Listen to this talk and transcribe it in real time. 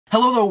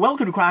Hello there,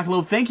 welcome to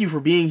Quackalope. Thank you for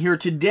being here.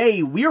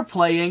 Today we're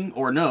playing,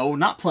 or no,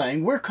 not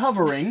playing, we're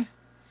covering...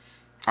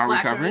 Are we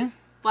covering?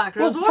 Black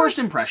Rose Wars? First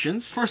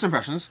impressions. First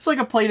impressions. It's like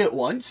I played it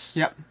once.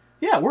 Yep.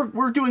 Yeah,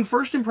 we're doing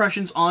first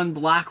impressions on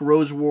Black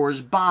Rose Wars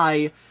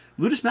by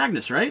Ludus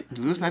Magnus, right?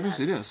 Ludus Magnus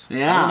it is.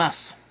 Yeah.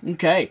 LMS.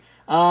 Okay.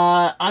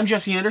 I'm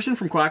Jesse Anderson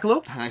from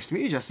Quackalope. Nice to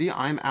meet you, Jesse.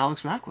 I'm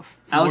Alex Radcliffe.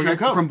 Alex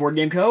Radcliffe from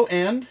Boardgame Co.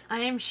 And...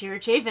 I am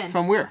Shira Chafin.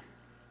 From where?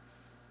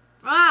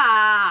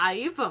 Ah,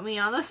 you put me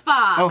on the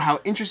spot. Oh, how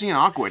interesting and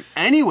awkward.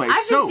 Anyway,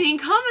 I've been seeing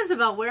comments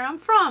about where I'm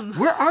from.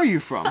 Where are you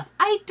from?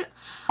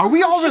 Are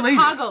we all related?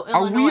 Chicago,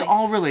 Are we Illinois.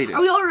 all related?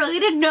 Are we all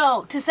related?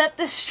 No. To set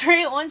this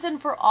straight once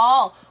and for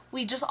all,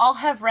 we just all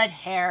have red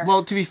hair.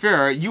 Well, to be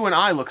fair, you and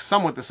I look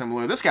somewhat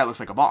similar. This guy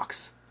looks like a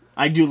box.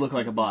 I do look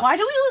like a box. Why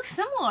do we look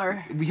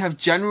similar? We have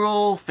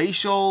general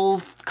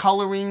facial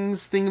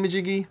colorings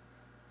thingamajiggy.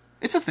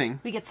 It's a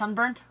thing. We get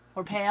sunburnt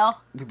or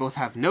pale. We both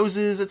have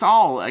noses. It's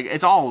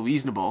all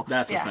reasonable.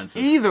 That's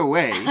offensive. Either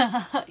way,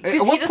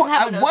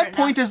 at what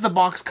point does the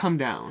box come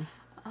down?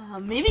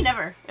 Maybe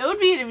never. It would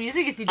be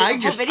amusing if you did a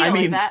whole video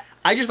like that.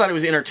 I just thought it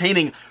was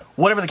entertaining.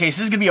 Whatever the case,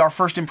 this is going to be our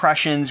first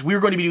impressions. We're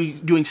going to be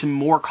doing some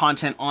more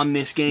content on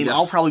this game. Yes.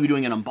 I'll probably be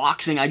doing an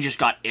unboxing. I just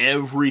got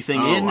everything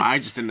in. I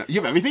just didn't know. You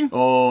have everything?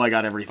 Oh, I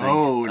got everything.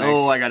 Oh, nice.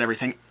 Oh, I got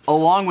everything.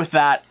 Along with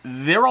that,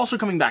 they're also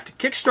coming back to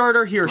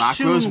Kickstarter here Black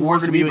soon. Rose We're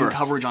Wars going to be doing Rebirth.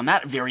 coverage on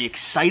that. Very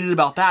excited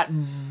about that.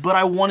 But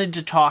I wanted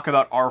to talk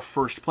about our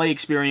first play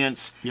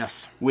experience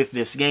with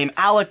this game.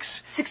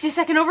 Alex.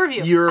 60-second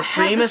overview. You're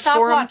famous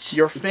for him.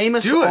 You're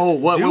famous. Do it. Oh,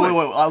 wait. Do it.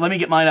 Let me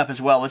get mine up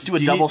as well. Let's do a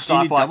double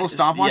stopwatch. Double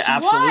stopwatch? Yeah,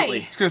 absolutely.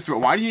 Why? It's gonna throw.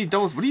 Why do you need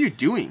doubles? What are you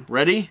doing?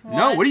 Ready?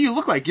 No. What do you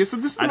look like? Yes,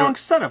 this is the wrong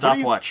setup.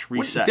 Stopwatch.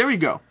 Reset. There we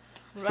go.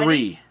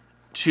 3,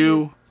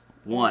 2,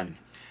 1.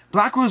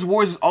 Black Rose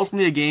Wars is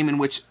ultimately a game in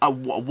which,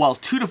 2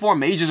 to 4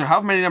 mages, or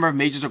however many number of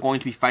mages are going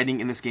to be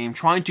fighting in this game,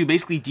 trying to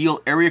basically deal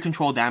area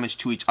control damage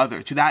to each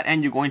other. To that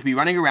end, you're going to be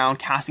running around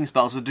casting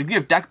spells. There's a degree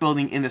of deck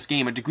building in this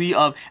game, a degree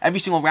of every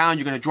single round,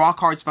 you're going to draw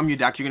cards from your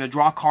deck, you're going to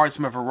draw cards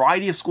from a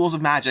variety of schools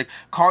of magic,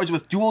 cards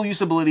with dual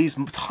use abilities,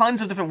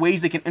 tons of different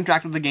ways they can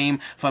interact with the game,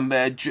 from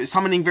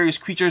summoning various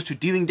creatures, to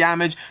dealing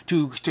damage,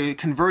 to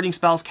converting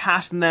spells,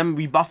 casting them,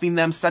 rebuffing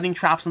them, setting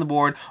traps on the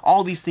board,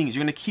 all these things.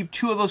 You're going to keep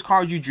 2 of those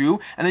cards you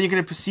drew, and then you're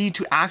going to proceed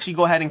to actually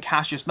go ahead and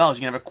cast your spells.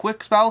 You're going to have a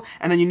quick spell,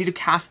 and then you need to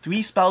cast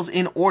 3 spells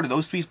in order.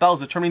 Those 3 spells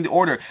determining the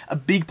order, a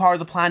big part of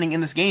the planning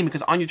in this game,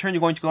 because on your turn you're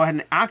going to go ahead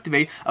and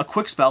activate a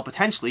quick spell,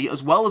 potentially,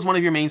 as well as one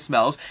of your main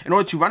spells, in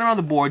order to run around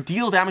the board,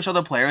 deal damage to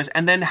other players,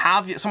 and then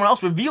have someone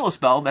else reveal a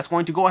spell that's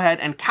going to go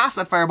ahead and cast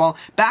that fireball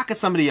back at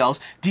somebody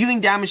else,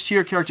 dealing damage to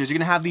your characters. You're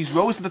going to have these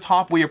rows at the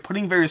top where you're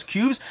putting various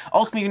cubes.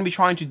 Ultimately, you're going to be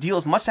trying to deal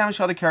as much damage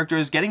to other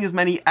characters, getting as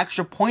many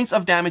extra points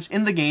of damage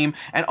in the game,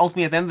 and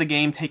ultimately at the end of the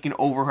game, taking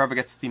over. Whoever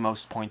gets the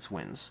most points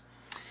wins.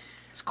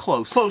 It's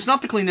close. Close,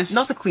 not the cleanest.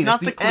 Not the cleanest.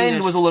 The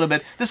end was a little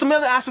bit. There's some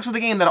other aspects of the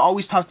game that are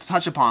always tough to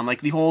touch upon,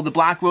 like the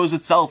Black Rose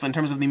itself, in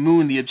terms of the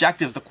moon, the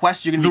objectives, the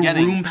quests you're going to be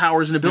getting. The room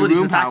powers and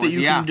abilities. The fact that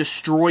you can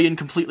destroy and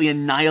completely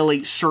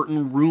annihilate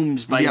certain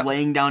rooms by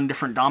laying down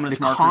different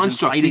dominance markers and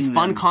fighting these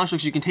fun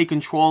constructs you can take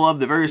control of,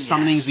 the various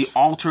summonings, the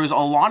altars, a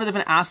lot of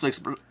different aspects.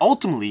 But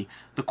ultimately,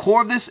 the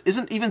core of this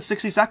isn't even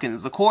 60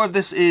 seconds. The core of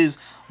this is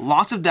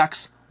lots of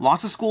decks,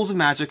 lots of schools of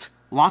magic,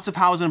 lots of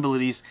powers and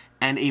abilities,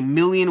 and a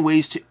million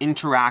ways to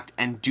interact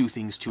and do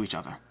things to each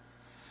other.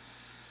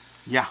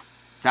 Yeah,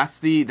 that's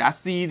the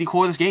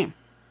core of this game.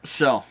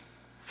 So,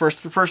 first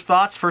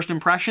thoughts, first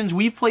impressions.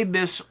 We've played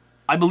this.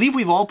 I believe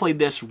we've all played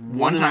this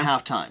one and a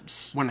half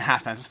times. 1.5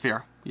 times. That's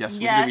fair. Yes,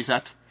 we did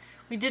reset.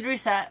 We did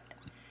reset.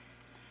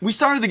 We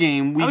started the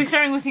game. Are we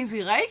starting with things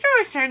we liked, or are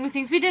we starting with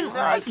things we didn't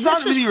like? It's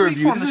not really a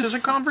review. This is a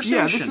conversation.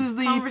 Yeah, this is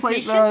the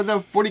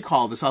what do you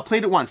call this?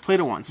 Played it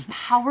once.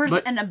 Powers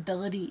and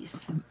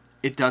abilities.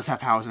 It does have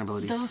powers and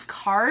abilities. Those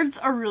cards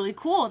are really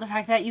cool. The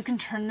fact that you can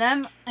turn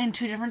them in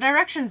 2 different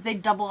directions. They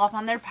double up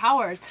on their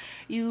powers.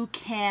 You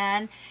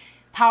can...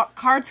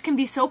 cards can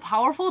be so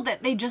powerful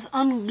that they just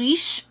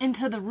unleash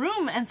into the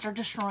room and start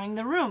destroying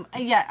the room.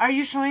 Yeah, are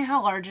you showing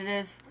how large it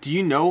is? Do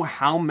you know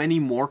how many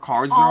more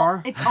cards there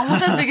are? It's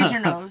almost as big as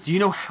your nose. Do you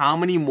know how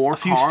many more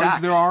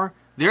cards there are?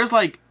 There's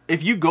like...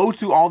 If you go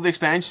through all the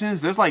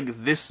expansions, there's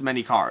like this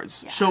many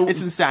cards. Yeah. So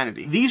it's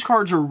insanity. These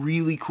cards are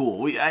really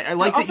cool. I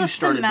like that you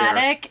started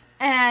thematic, there.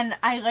 And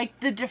I like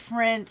the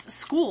different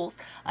schools.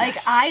 Like,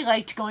 I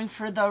liked going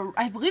for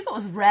I believe it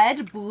was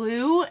red,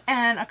 blue,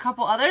 and a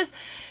couple others.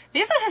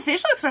 Based on his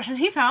facial expression,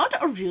 he found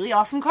a really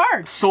awesome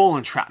card. Soul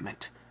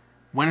Entrapment.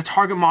 When a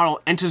target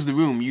model enters the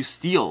room, you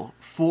steal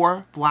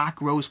 4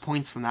 Black Rose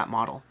points from that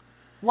model.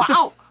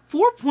 Wow.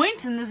 4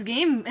 points in this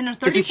game, in a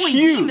 30-point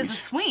game, is a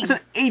swing. It's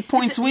an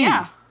 8-point swing.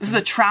 Yeah. This is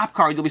a trap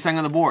card you'll be setting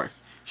on the board.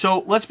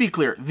 So, let's be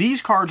clear.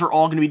 These cards are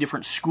all going to be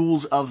different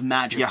schools of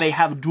magic. Yes. They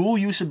have dual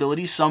use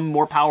abilities, some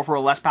more powerful or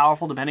less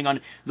powerful, depending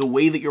on the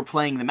way that you're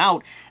playing them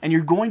out. And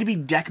you're going to be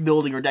deck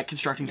building or deck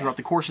constructing throughout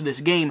the course of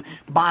this game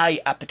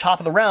by, at the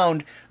top of the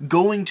round,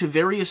 going to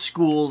various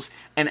schools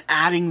and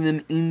adding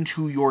them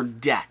into your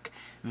deck.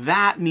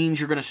 that means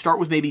you're going to start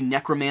with maybe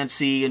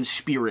necromancy and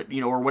spirit,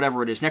 or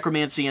whatever it is.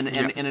 Necromancy and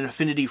an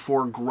affinity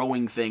for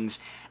growing things.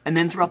 And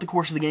then throughout the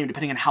course of the game,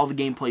 depending on how the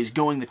gameplay is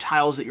going, the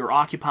tiles that you're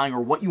occupying,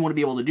 or what you want to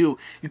be able to do,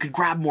 you could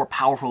grab more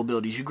powerful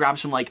abilities. You grab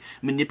some, like,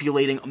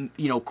 manipulating,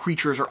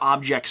 creatures or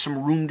objects,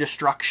 some rune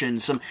destruction,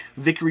 some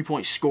victory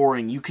point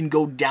scoring. You can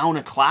go down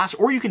a class,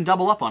 or you can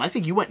double up on. I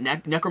think you went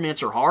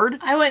Necromancer hard.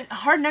 I went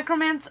hard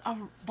Necromancer,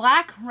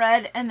 black,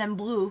 red, and then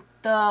blue.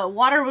 The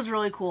water was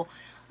really cool.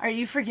 Are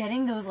you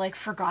forgetting those, like,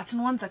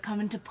 forgotten ones that come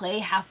into play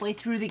halfway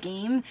through the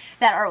game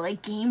that are,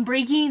 like,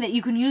 game-breaking that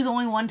you can use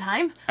only one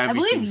time? I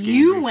believe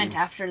you went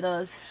after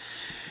those.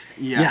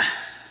 Yeah.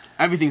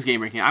 Everything's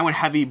game-breaking. I went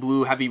heavy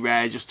blue, heavy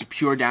red, just to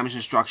pure damage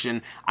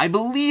destruction. I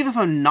believe, if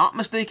I'm not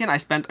mistaken, I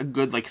spent a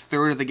good, like,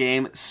 third of the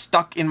game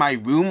stuck in my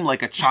room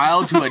like a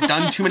child who had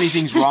done too many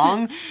things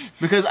wrong.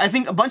 Because I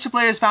think a bunch of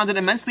players found it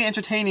immensely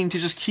entertaining to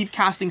just keep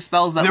casting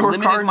spells that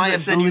limited my ability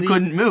said you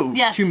couldn't move.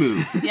 Yes. To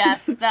move.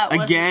 Yes, that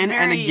was again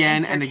and very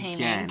again and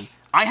again.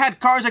 I had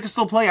cards I could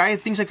still play, I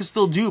had things I could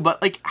still do,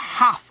 but like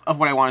half of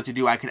what I wanted to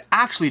do I could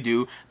actually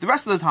do. The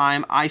rest of the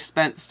time I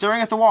spent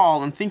staring at the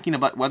wall and thinking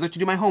about whether to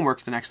do my homework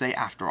the next day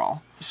after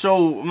all.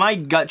 So my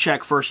gut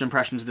check first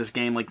impressions of this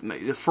game, like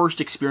the first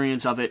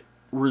experience of it,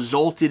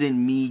 resulted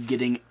in me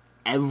getting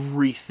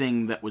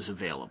everything that was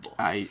available.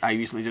 I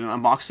recently did an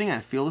unboxing and I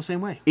feel the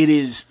same way. It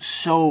is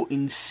so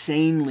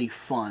insanely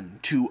fun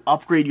to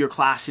upgrade your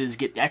classes,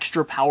 get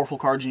extra powerful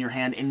cards in your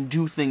hand, and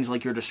do things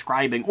like you're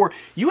describing. Or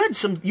you had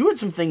some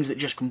things that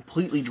just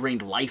completely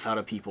drained life out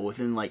of people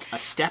within like a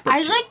step or two.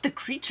 I like the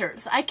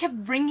creatures. I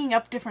kept bringing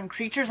up different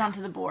creatures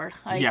onto the board.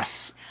 Like,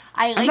 yes.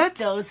 I like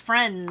those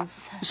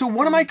friends. So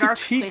one of my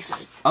critiques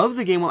places of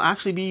the game will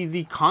actually be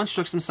the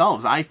constructs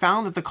themselves. I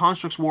found that the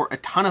constructs were a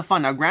ton of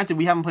fun. Now, granted,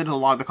 we haven't played a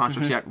lot of the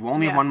constructs yet. We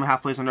only have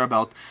 1.5 plays under our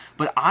belt.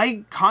 But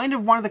I kind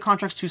of wanted the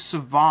constructs to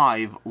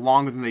survive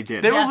longer than they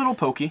did. They were a little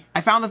pokey.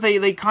 I found that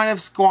they kind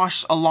of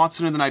squashed a lot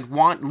sooner than I'd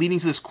want, leading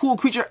to this cool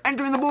creature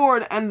entering the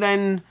board and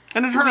then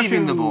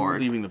leaving the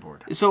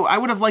board. So I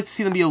would have liked to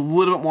see them be a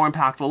little bit more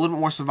impactful, a little bit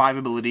more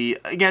survivability.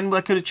 Again,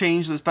 that could have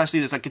changed, especially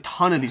there's like a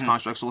ton of these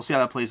constructs, so we'll see how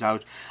that plays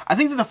out. I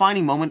think the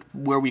defining moment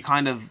where we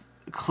kind of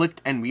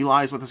clicked and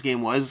realized what this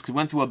game was, because we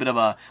went through a bit of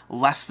a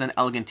less than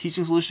elegant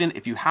teaching solution.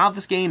 If you have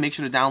this game, make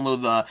sure to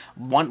download the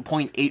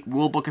 1.8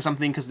 rulebook or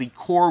something, because the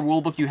core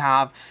rulebook you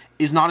have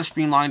is not as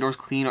streamlined or as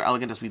clean or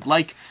elegant as we'd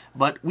like.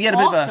 But we had a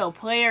bit of a... Also,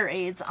 player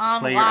aids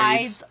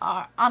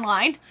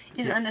online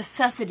is a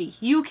necessity.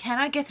 You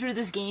cannot get through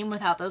this game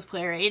without those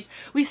player aids.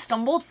 We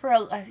stumbled for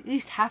at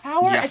least half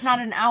hour, if not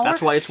an hour.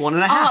 That's why it's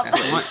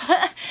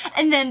 1.5.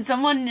 And then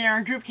someone in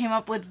our group came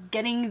up with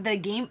getting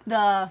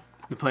the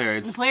player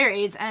aids. The player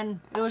aids, and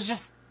it was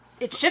just...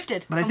 It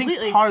shifted But completely. I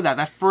think part of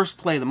that first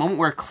play, the moment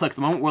where it clicked,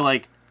 the moment where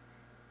like,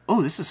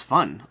 oh, this is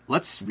fun.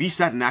 Let's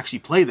reset and actually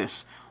play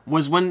this,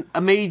 was when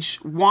a mage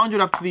wandered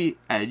up to the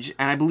edge,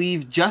 and I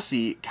believe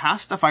Jesse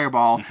cast a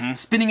fireball,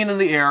 spinning it in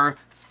the air,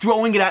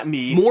 throwing it at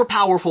me. More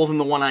powerful than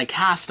the one I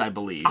cast, I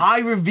believe. I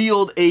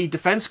revealed a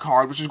defense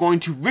card, which was going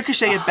to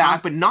ricochet it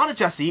back, but not at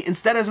Jesse.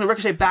 Instead, I was going to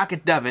ricochet back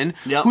at Devin,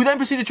 who then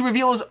proceeded to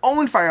reveal his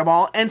own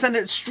fireball and send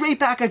it straight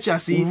back at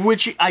Jesse.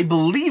 Which I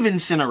believe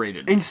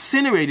incinerated.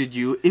 Incinerated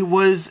you. It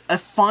was a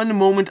fun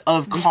moment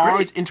of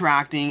cards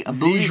interacting,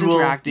 abilities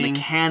interacting.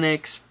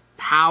 Mechanics,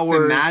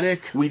 powers.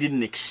 Thematic. We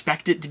didn't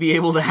expect it to be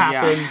able to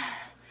happen.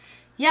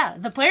 Yeah,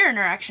 the player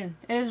interaction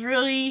is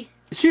really...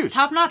 It's huge.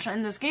 Top notch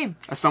in this game.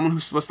 As someone who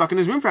was stuck in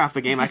his room for half the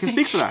game, I can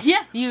speak for that.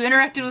 Yeah, you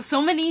interacted with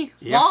so many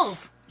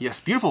walls. Yes,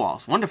 beautiful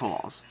walls, wonderful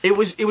walls. It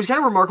was kind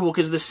of remarkable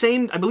because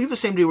I believe the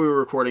same day we were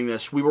recording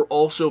this, we were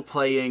also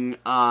playing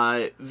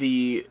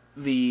the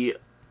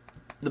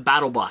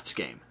BattleBots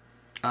game.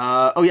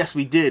 Oh yes,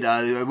 we did.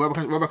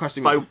 Robot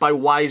Custom by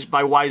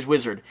Wise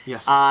Wizard.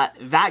 Yes.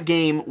 That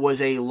game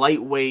was a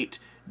lightweight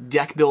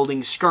deck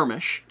building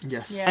skirmish.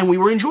 Yes. Yeah. And we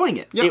were enjoying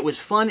it. Yep. It was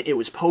fun, it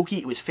was pokey,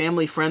 it was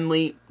family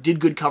friendly, did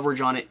good coverage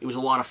on it, it was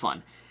a lot of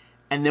fun.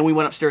 And then we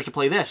went upstairs to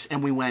play this,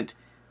 and we went,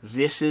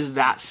 this is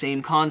that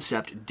same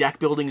concept, deck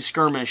building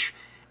skirmish,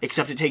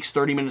 except it takes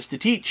 30 minutes to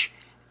teach,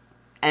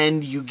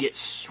 and you get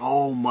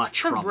so much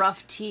from it. It's a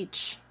rough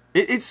teach.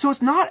 So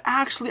it's not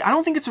actually... I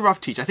don't think it's a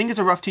rough teach. I think it's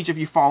a rough teach if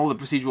you follow the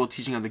procedural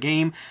teaching of the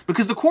game,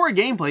 because the core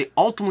gameplay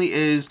ultimately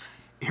is...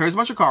 Here's a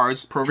bunch of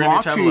cards, program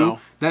your tableau.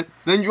 2,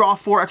 then draw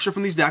 4 extra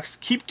from these decks,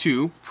 keep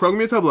 2, program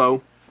your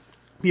tableau,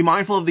 be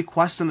mindful of the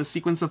quests and the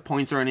sequence of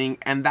points earning,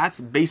 and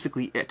that's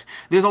basically it.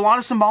 There's a lot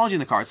of symbology in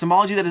the cards,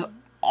 symbology that is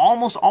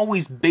almost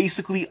always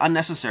basically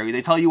unnecessary.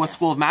 They tell you what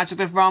school of magic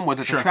they're from,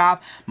 whether it's a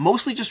trap.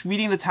 Mostly just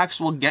reading the text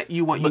will get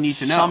you what you need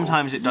to know.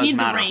 Sometimes it does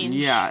matter. The range.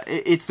 Yeah,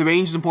 it's the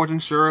range is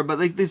important, sure, but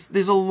like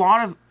there's a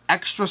lot of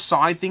extra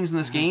side things in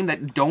this game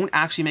that don't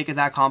actually make it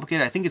that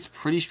complicated. I think it's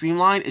pretty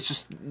streamlined. It's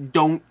just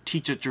don't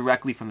teach it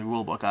directly from the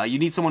rulebook. You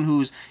need someone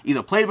who's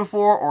either played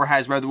before or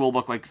has read the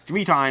rulebook like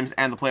 3 times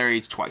and the player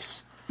aids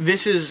twice.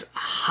 This is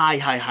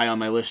high on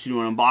my list to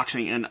do an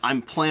unboxing, and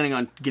I'm planning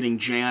on getting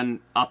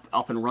Jan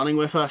up and running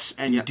with us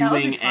and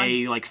doing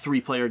a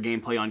 3-player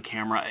gameplay on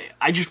camera.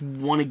 I just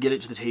want to get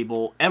it to the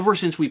table. Ever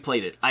since we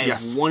played it, I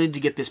have wanted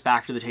to get this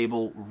back to the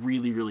table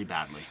really, really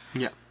badly.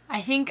 Yeah. I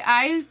think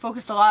I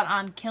focused a lot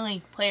on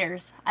killing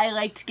players. I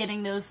liked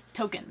getting those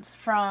tokens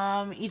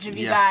from each of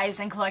you guys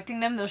and collecting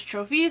them, those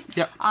trophies.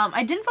 Yep.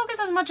 I didn't focus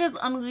as much as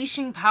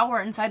unleashing power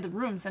inside the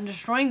rooms and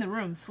destroying the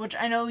rooms, which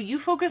I know you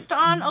focused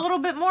on a little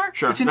bit more.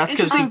 Sure, It's an that's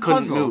because they interesting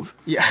couldn't puzzle. move.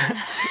 Yeah.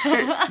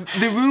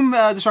 The room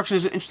destruction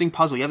is an interesting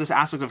puzzle. You have this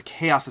aspect of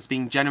chaos that's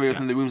being generated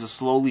within the rooms that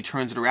slowly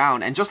turns it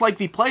around. And just like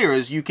the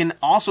players, you can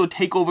also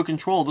take over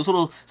control. Those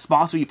little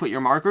spots where you put your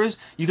markers,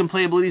 you can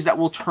play abilities that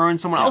will turn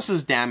someone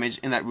else's damage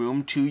in that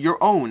room to your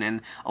own.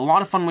 And a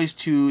lot of fun ways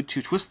to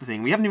twist the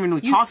thing. We haven't even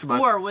really talked about. You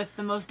score with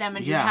the most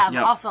damage you have,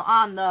 also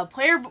on the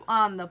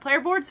player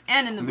boards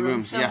and in the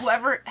rooms. So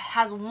whoever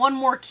has one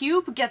more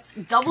cube gets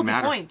double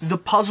the points. The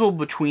puzzle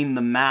between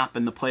the map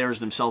and the players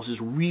themselves is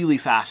really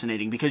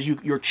fascinating because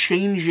you're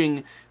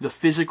changing the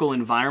physical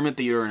environment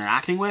that you're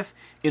interacting with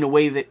in a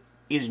way that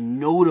is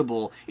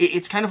notable.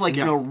 It's kind of like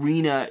an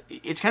arena.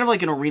 It's kind of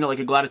like an arena, like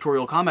a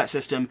gladiatorial combat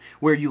system,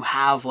 where you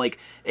have like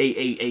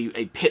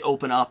a pit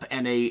open up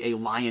and a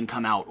lion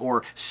come out,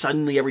 or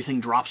suddenly everything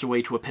drops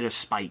away to a pit of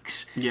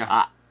spikes.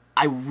 Yeah.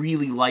 I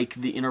really like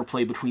the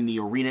interplay between the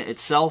arena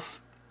itself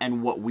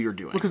and what we're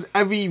doing. Because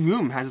every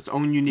room has its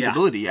own unique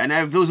ability, and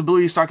if those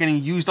abilities start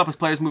getting used up as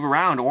players move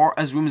around, or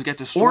as rooms get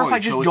destroyed. Or if I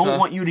just don't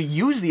want you to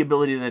use the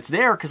ability that's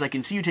there, because I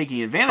can see you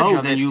taking advantage of it.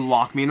 Oh, then you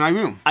lock me in my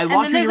room. I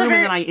lock you in your room,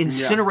 and then I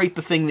incinerate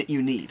the thing that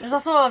you need. There's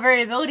also a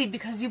variability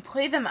because you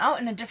play them out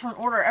in a different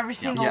order every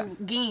single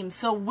game.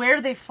 So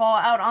where they fall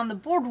out on the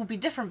board will be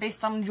different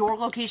based on your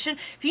location.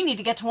 If you need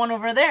to get to one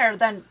over there,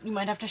 then you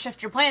might have to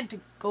shift your plan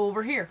to go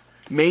over here.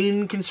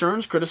 Main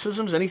concerns,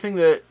 criticisms, anything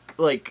that,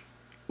 like...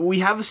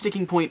 We have the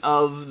sticking point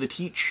of the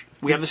teach.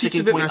 We have the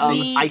sticking point of,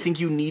 I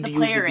think you need to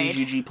use the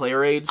BGG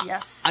player aids.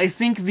 Yes. I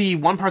think the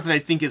one part that I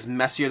think is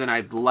messier than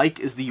I'd like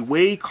is the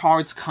way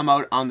cards come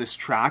out on this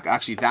track.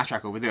 Actually, that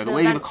track over there. The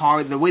way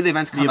the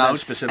events come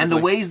out, and the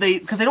ways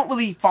because they don't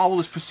really follow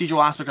this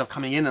procedural aspect of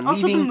coming in and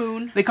leaving. Also the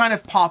moon. They kind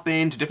of pop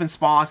into different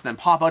spots, then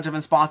pop out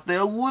different spots. They're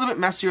a little bit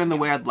messier in the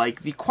way I'd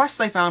like. The quests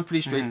I found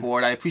pretty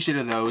straightforward. I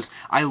appreciated those.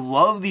 I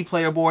love the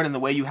player board and the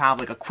way you have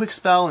like a quick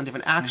spell and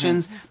different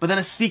actions, but then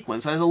a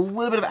sequence. So there's a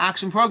little bit of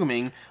action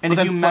programming, and but if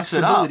then you mess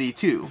it up, flexibility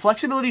too.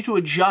 Flexibility to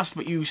adjust,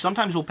 but you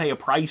sometimes will pay a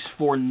price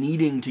for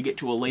needing to get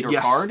to a later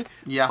card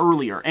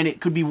earlier, and it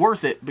could be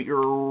worth it. But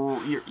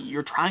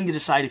you're trying to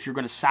decide if you're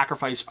going to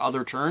sacrifice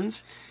other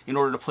turns in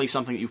order to play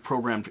something that you've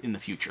programmed in the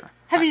future.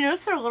 Have you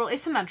noticed they're a little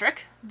asymmetric?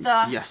 The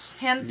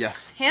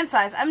hand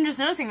size. I'm just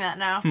noticing that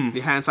now. The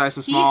hand size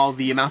is small.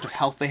 The amount of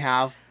health they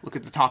have. Look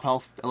at the top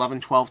health: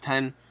 11, 12,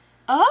 10.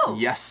 Oh.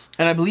 Yes.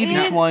 And I believe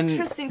each one...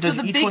 Interesting. Does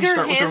so the each bigger one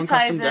start with their own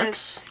custom sizes,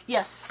 decks?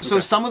 Yes. So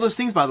some of those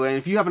things, by the way, and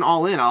if you have an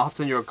all-in, I'll have to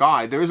send you a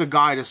guide. There is a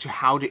guide as to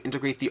how to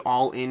integrate the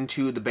all-in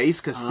to the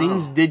base, because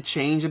things did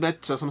change a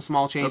bit, so some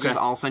small changes.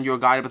 I'll send you a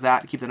guide about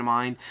that, keep that in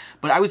mind.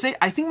 But I would say,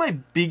 I think my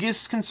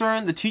biggest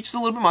concern, the teach is a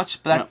little bit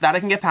much, but that I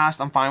can get past,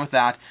 I'm fine with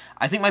that.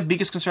 I think my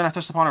biggest concern I've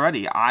touched upon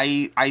already.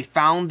 I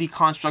found the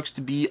constructs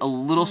to be a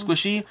little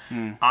squishy.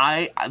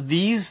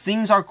 These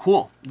things are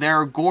cool.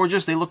 They're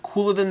gorgeous. They look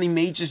cooler than the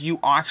mages you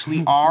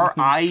actually are.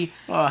 I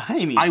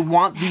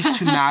want these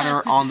to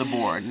matter on the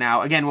board.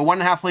 Now, again, we're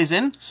 1.5 plays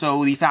in,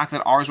 so the fact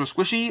that ours were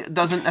squishy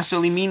doesn't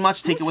necessarily mean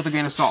much. Take it with a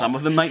grain of salt. Some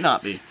of them might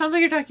not be. Sounds like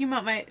you're talking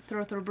about my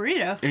throw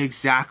burrito.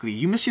 Exactly.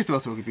 You miss your throw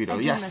burrito. I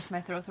do yes. miss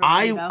my throw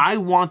burrito. I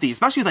want these,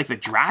 especially with like the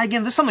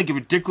dragon. There's some like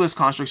ridiculous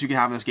constructs you can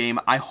have in this game.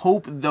 I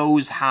hope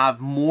those have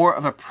more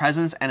of a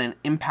presence and an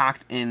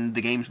impact in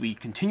the games we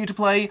continue to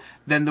play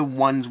than the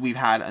ones we've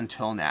had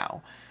until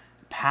now.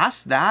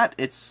 Past that,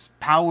 it's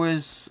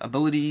powers,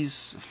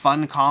 abilities,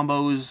 fun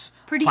combos,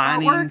 pretty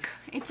planning. Artwork.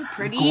 It's a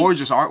pretty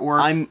gorgeous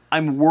artwork.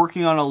 I'm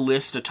working on a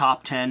list, a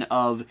top 10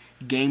 of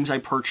games I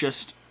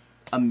purchased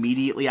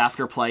immediately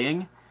after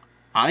playing.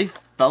 I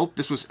felt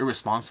this was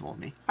irresponsible of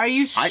me. Are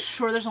you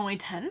sure there's only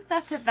 10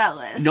 that fit that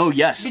list? No,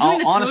 yes. Between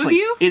the honestly, two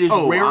of you? It is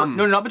rare.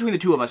 No, not between the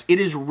two of us. It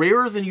is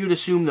rarer than you'd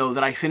assume, though,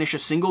 that I finish a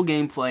single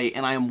gameplay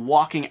and I am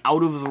walking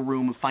out of the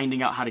room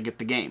finding out how to get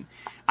the game.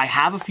 I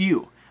have a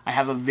few. I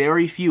have a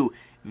very few.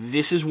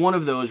 This is one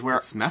of those where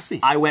it's messy.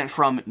 I went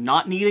from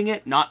not needing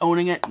it, not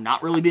owning it,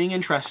 not really being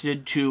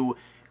interested, to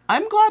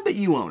I'm glad that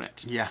you own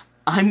it. Yeah.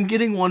 I'm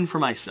getting one for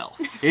myself.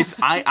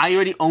 I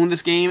already own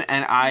this game,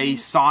 and I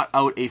sought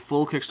out a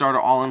full Kickstarter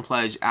all-in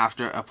pledge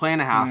after a play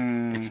and a half.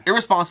 It's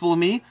irresponsible of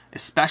me,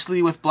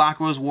 especially with Black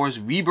Rose War's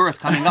Rebirth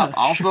coming up.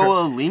 I'll throw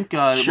a link.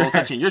 We'll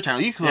touch in your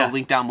channel. You can throw a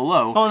link down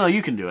below. Oh no,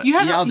 you can do it. You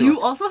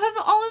also have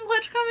the all-in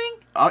pledge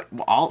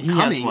coming?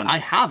 Coming. I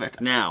have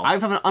it now. I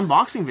have an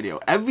unboxing video.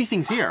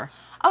 Everything's here.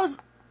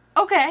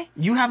 Okay.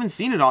 You haven't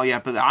seen it all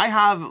yet, but I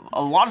have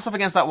a lot of stuff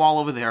against that wall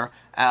over there.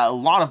 A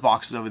lot of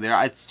boxes over there.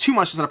 It's too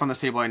much to set up on this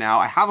table right now.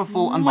 I have a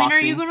full unboxing. When are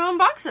you going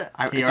to unbox it?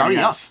 It's already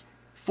up.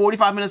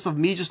 45 minutes of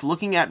me just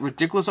looking at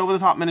ridiculous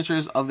over-the-top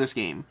miniatures of this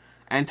game.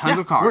 And tons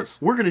of cards.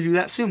 We're going to do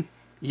that soon.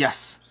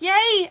 Yes.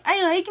 Yay!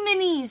 I like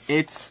minis.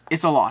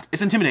 It's a lot.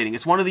 It's intimidating.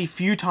 It's one of the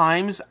few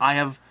times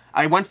I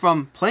went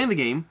from playing the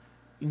game,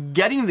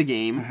 getting the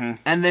game,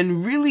 and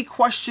then really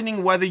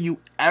questioning whether you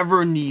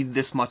ever need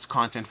this much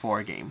content for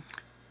a game.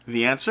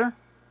 The answer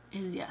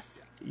is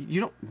yes.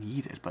 You don't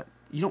need it, but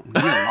you don't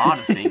need a lot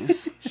of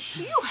things.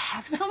 You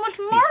have so much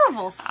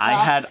Marvel stuff.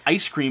 I had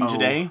ice cream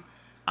today.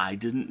 I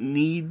didn't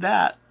need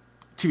that.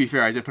 To be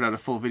fair, I did put out a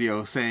full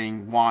video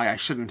saying why I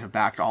shouldn't have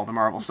backed all the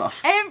Marvel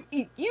stuff. And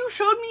you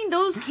showed me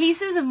those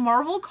cases of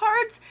Marvel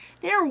cards.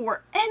 There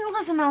were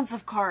endless amounts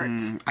of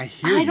cards. I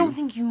hear you. I don't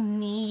think you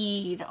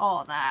need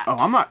all that. Oh,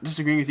 I'm not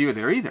disagreeing with you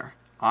there either.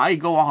 I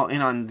go all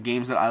in on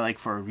games that I like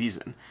for a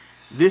reason.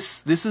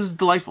 This is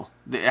delightful.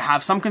 I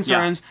have some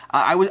concerns.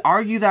 Yeah. I would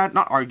argue that,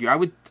 not argue,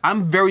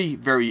 I'm very,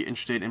 very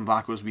interested in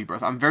Black Rose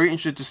Rebirth. I'm very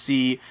interested to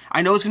see,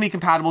 I know it's going to be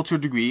compatible to a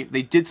degree.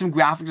 They did some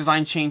graphic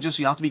design changes,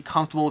 so you have to be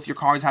comfortable with your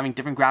cards having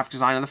different graphic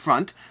design on the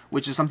front,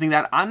 which is something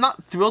that I'm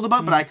not thrilled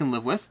about, but I can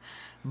live with.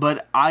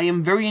 But I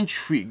am very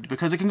intrigued,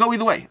 because it can go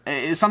either way.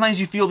 Sometimes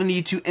you feel the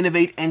need to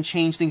innovate and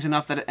change things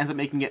enough that it ends up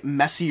making it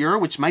messier,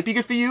 which might be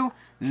good for you.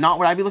 Not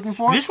what I'd be looking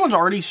for. This one's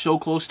already so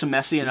close to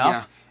messy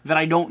enough that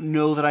I don't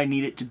know that I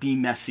need it to be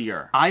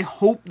messier. I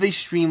hope they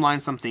streamline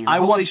some things. I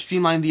hope they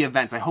streamline the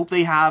events. I hope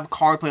they have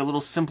card play a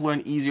little simpler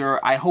and easier.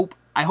 I hope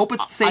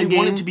it's the same game.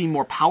 I want it to be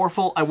more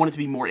powerful. I want it to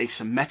be more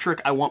asymmetric.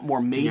 I want more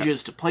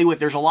mages to play with.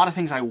 There's a lot of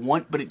things I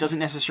want, but it doesn't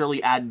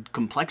necessarily add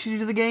complexity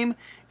to the game.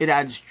 It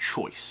adds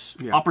choice,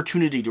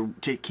 opportunity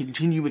to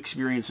continue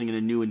experiencing in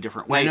a new and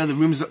different way. I know the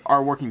rooms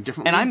are working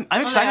differently. And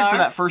I'm excited for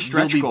that first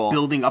stretch goal. You'll be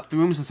building up the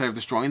rooms instead of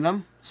destroying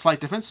them.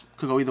 Slight difference.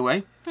 Could go either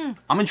way.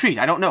 I'm intrigued.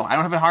 I don't know. I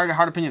don't have a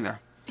hard opinion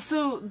there.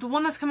 So the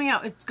one that's coming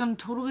out, it's going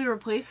to totally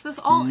replace this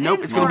all? Nope,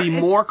 it's going to be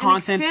more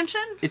content.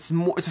 Expansion? It's a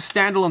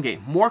standalone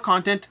game. More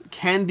content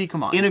can be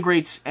combined.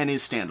 Integrates and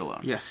is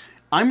standalone. Yes.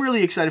 I'm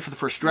really excited for the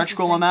first stretch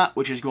goal on that,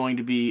 which is going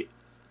to be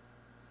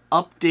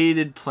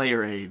updated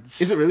player aids.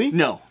 Is it really?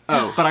 No.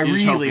 Oh, but I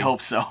really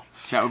hope so.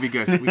 That would be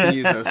good. We can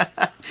use those.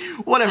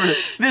 Whatever.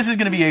 This is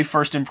going to be a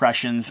first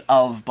impressions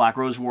of Black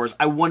Rose Wars.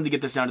 I wanted to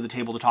get this down to the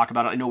table to talk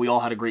about it. I know we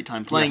all had a great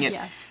time playing it.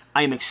 Yes.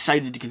 I am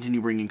excited to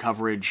continue bringing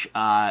coverage.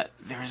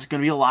 There's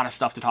going to be a lot of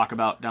stuff to talk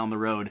about down the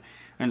road.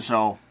 And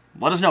so,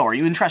 let us know. Are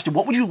you interested?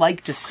 What would you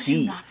like to see? Could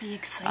you not be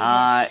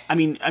excited? I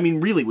mean,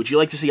 really, would you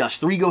like to see us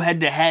three go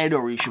head-to-head,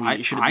 or should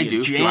it be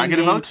a jam Do I get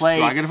a vote? play?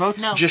 Do I get a vote?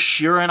 No. Just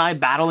Shira and I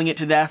battling it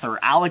to death, or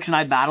Alex and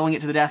I battling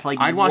it to the death? Like,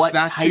 I'd watch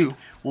that too.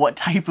 What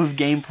type of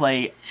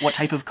gameplay, what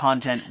type of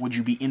content would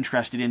you be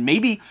interested in?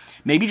 Maybe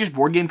just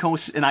Board Game Co.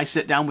 and I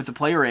sit down with the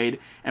player aid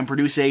and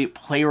produce a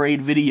player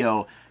aid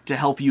video to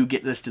help you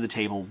get this to the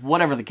table.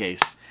 Whatever the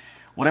case.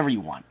 Whatever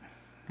you want.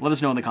 Let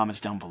us know in the comments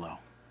down below.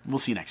 We'll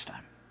see you next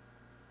time.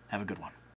 Have a good one.